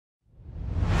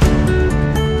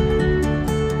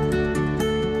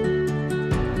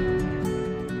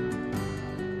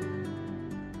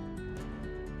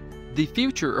The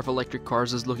future of electric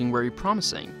cars is looking very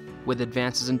promising. With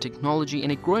advances in technology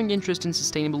and a growing interest in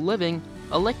sustainable living,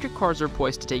 electric cars are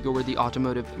poised to take over the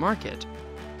automotive market.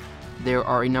 There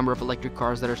are a number of electric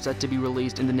cars that are set to be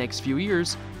released in the next few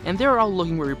years, and they are all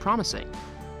looking very promising.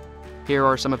 Here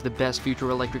are some of the best future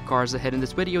electric cars ahead in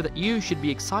this video that you should be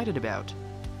excited about.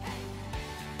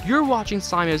 You're watching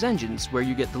TIMECODES Engines, where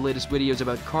you get the latest videos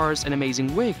about cars and amazing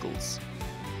vehicles.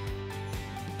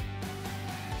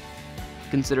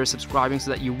 Consider subscribing so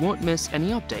that you won't miss any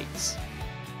updates.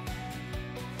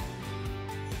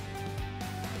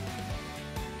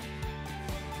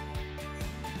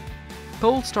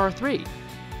 Polestar 3.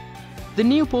 The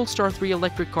new Polestar 3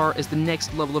 electric car is the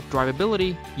next level of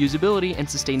drivability, usability, and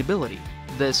sustainability.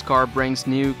 This car brings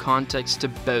new context to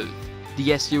both the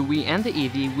SUV and the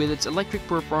EV with its electric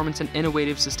performance and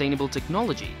innovative sustainable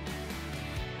technology.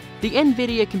 The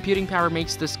NVIDIA computing power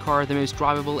makes this car the most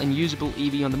drivable and usable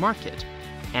EV on the market.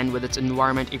 And with its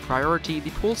environment a priority, the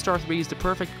Polestar 3 is the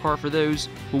perfect car for those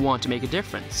who want to make a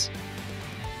difference.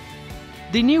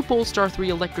 The new Polestar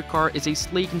 3 electric car is a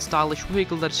sleek and stylish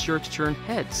vehicle that is sure to turn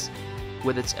heads.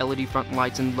 With its LED front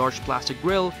lights and large plastic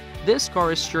grille, this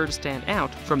car is sure to stand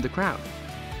out from the crowd.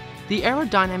 The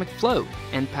aerodynamic flow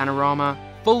and panorama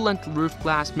full-length roof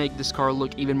glass make this car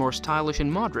look even more stylish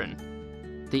and modern.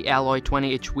 The alloy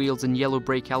 20-inch wheels and yellow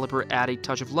brake caliper add a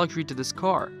touch of luxury to this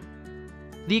car.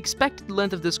 The expected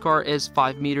length of this car is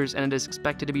 5 meters and it is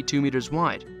expected to be 2 meters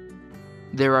wide.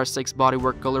 There are 6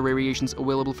 bodywork color variations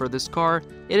available for this car.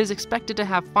 It is expected to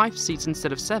have 5 seats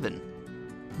instead of 7.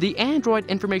 The Android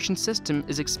information system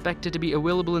is expected to be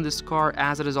available in this car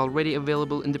as it is already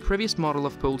available in the previous model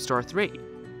of Polestar 3.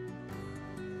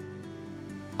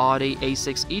 Audi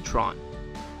A6 e-tron.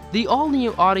 The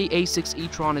all-new Audi A6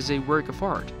 e-tron is a work of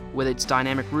art. With its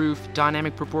dynamic roof,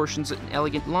 dynamic proportions, and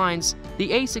elegant lines, the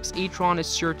A6 e-tron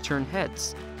is sure to turn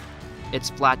heads. Its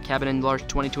flat cabin and large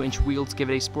 22-inch wheels give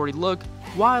it a sporty look,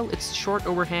 while its short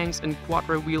overhangs and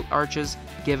quattro-wheel arches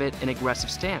give it an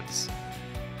aggressive stance.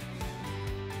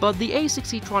 But the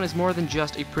A6 e-tron is more than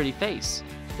just a pretty face.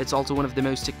 It's also one of the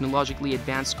most technologically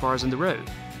advanced cars on the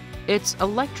road. Its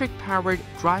electric-powered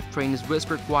drivetrain is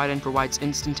whisper quiet and provides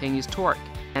instantaneous torque,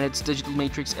 and its digital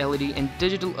matrix LED and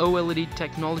digital OLED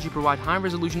technology provide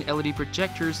high-resolution LED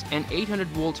projectors and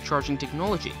 800-volt charging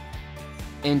technology.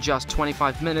 In just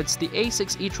 25 minutes, the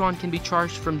A6 e-tron can be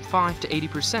charged from 5 to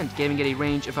 80%, giving it a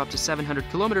range of up to 700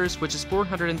 kilometers, which is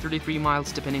 433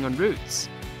 miles depending on routes.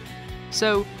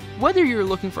 So, whether you're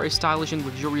looking for a stylish and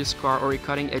luxurious car or a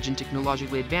cutting-edge and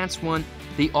technologically advanced one,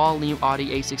 the all-new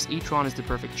Audi A6 e-tron is the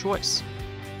perfect choice.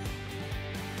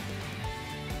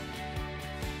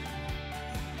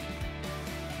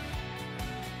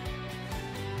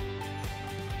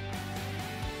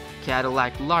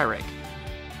 Cadillac Lyriq.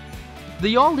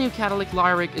 The all-new Cadillac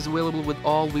Lyriq is available with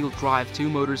all-wheel drive 2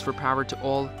 motors for power to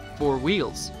all 4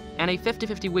 wheels, and a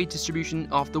 50-50 weight distribution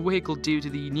of the vehicle due to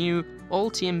the new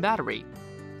Ultium battery.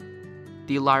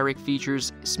 The Lyriq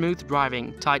features smooth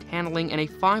driving, tight handling, and a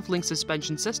 5-link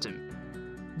suspension system.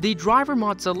 The driver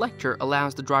mod selector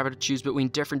allows the driver to choose between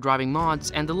different driving mods,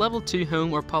 and the level 2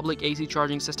 home or public AC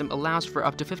charging system allows for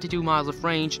up to 52 miles of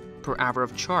range per hour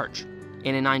of charge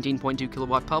in a 19.2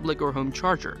 kilowatt public or home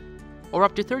charger, or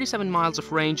up to 37 miles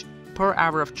of range per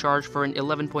hour of charge for an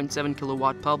 11.7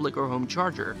 kilowatt public or home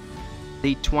charger.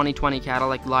 The 2020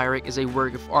 Cadillac Lyriq is a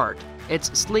work of art.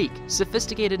 It's sleek,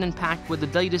 sophisticated, and packed with the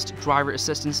latest driver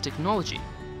assistance technology.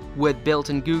 With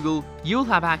built-in Google, you'll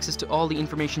have access to all the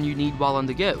information you need while on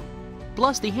the go.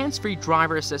 Plus, the hands-free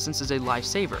driver assistance is a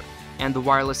lifesaver, and the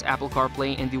wireless Apple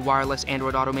CarPlay and the wireless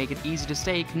Android Auto make it easy to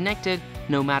stay connected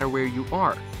no matter where you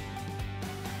are.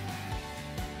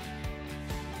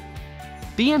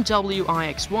 BMW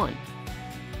iX1.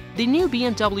 The new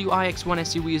BMW iX1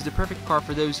 SUV is the perfect car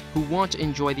for those who want to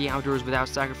enjoy the outdoors without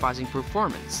sacrificing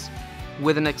performance.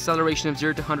 With an acceleration of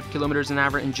 0 to 100 km an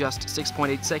hour in just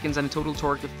 6.8 seconds and a total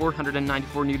torque of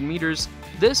 494 Nm,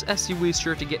 this SUV is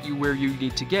sure to get you where you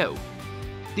need to go.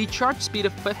 The charge speed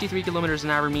of 53 km an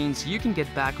hour means you can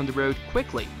get back on the road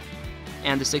quickly.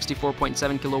 And the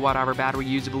 64.7 kWh battery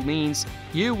usable means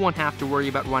you won't have to worry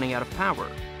about running out of power.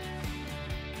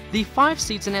 The 5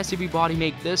 seats and SUV body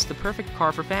make this the perfect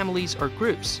car for families or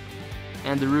groups,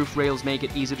 and the roof rails make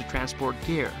it easy to transport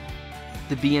gear.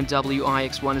 The BMW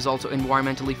iX1 is also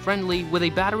environmentally friendly with a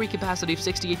battery capacity of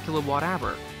 68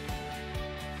 kWh.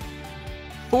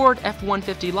 Ford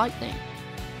F-150 Lightning.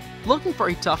 Looking for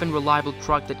a tough and reliable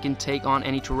truck that can take on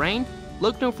any terrain?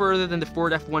 Look no further than the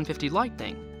Ford F-150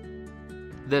 Lightning.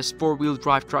 This 4-wheel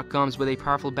drive truck comes with a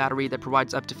powerful battery that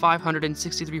provides up to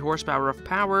 563 horsepower of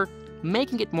power,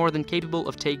 making it more than capable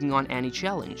of taking on any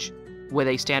challenge. With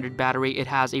a standard battery, it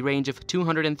has a range of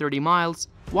 230 miles,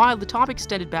 while the top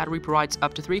extended battery provides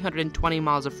up to 320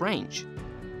 miles of range.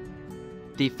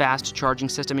 The fast charging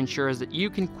system ensures that you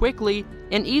can quickly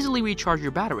and easily recharge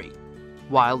your battery,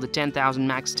 while the 10,000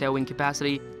 max towing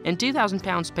capacity and 2,000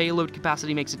 pounds payload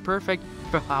capacity makes it perfect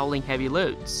for hauling heavy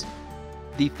loads.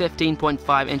 The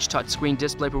 15.5-inch touchscreen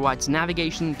display provides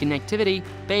navigation and connectivity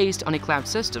based on a cloud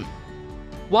system,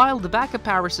 while the backup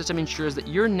power system ensures that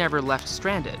you're never left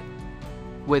stranded.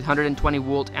 With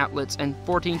 120-volt outlets and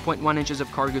 14.1 inches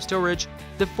of cargo storage,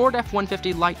 the Ford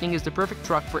F-150 Lightning is the perfect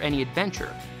truck for any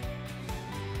adventure.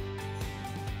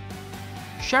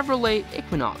 Chevrolet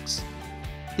Equinox.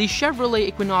 The Chevrolet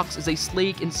Equinox is a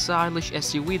sleek and stylish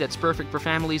SUV that's perfect for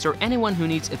families or anyone who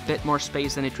needs a bit more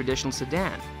space than a traditional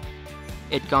sedan.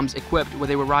 It comes equipped with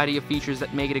a variety of features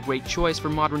that make it a great choice for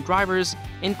modern drivers,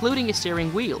 including a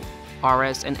steering wheel,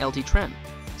 RS and LT trim,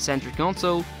 center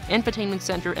console, infotainment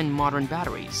center, and modern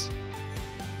batteries.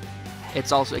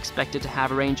 It's also expected to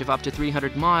have a range of up to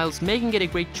 300 miles, making it a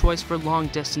great choice for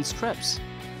long-distance trips.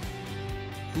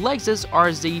 Lexus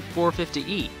RZ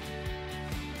 450e.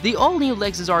 The all-new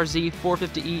Lexus RZ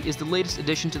 450e is the latest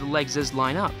addition to the Lexus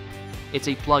lineup. It's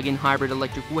a plug-in hybrid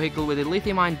electric vehicle with a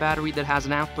lithium-ion battery that has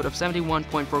an output of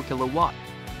 71.4 kilowatt.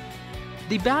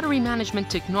 The battery management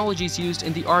technologies used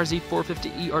in the RZ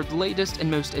 450e are the latest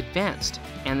and most advanced,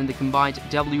 and in the combined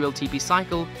WLTP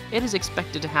cycle, it is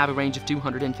expected to have a range of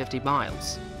 250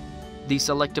 miles. The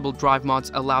selectable drive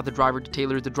mods allow the driver to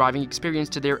tailor the driving experience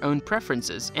to their own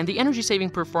preferences, and the energy-saving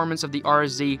performance of the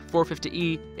RZ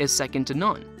 450e is second to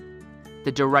none.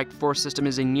 The Direct Force system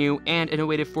is a new and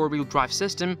innovative four-wheel drive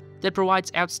system that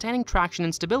provides outstanding traction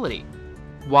and stability,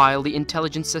 while the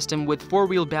Intelligence system with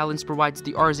four-wheel balance provides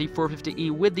the RZ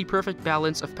 450e with the perfect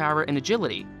balance of power and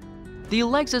agility. The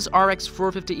Lexus RX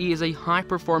 450e is a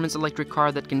high-performance electric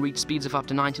car that can reach speeds of up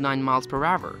to 99 miles per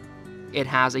hour. It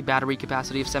has a battery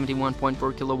capacity of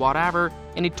 71.4 kilowatt-hour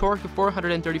and a torque of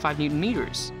 435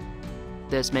 Nm.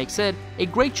 This makes it a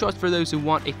great choice for those who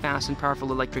want a fast and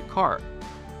powerful electric car.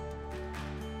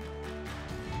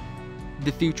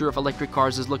 The future of electric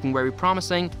cars is looking very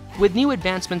promising, with new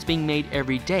advancements being made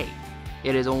every day.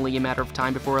 It is only a matter of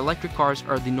time before electric cars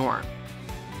are the norm.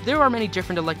 There are many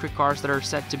different electric cars that are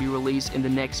set to be released in the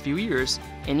next few years,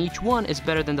 and each one is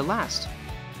better than the last.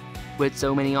 With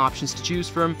so many options to choose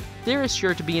from, there is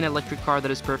sure to be an electric car that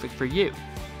is perfect for you.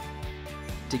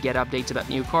 To get updates about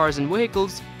new cars and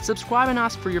vehicles, subscribe and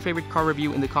ask for your favorite car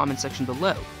review in the comment section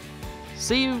below.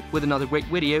 See you with another great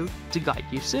video to guide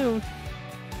you soon.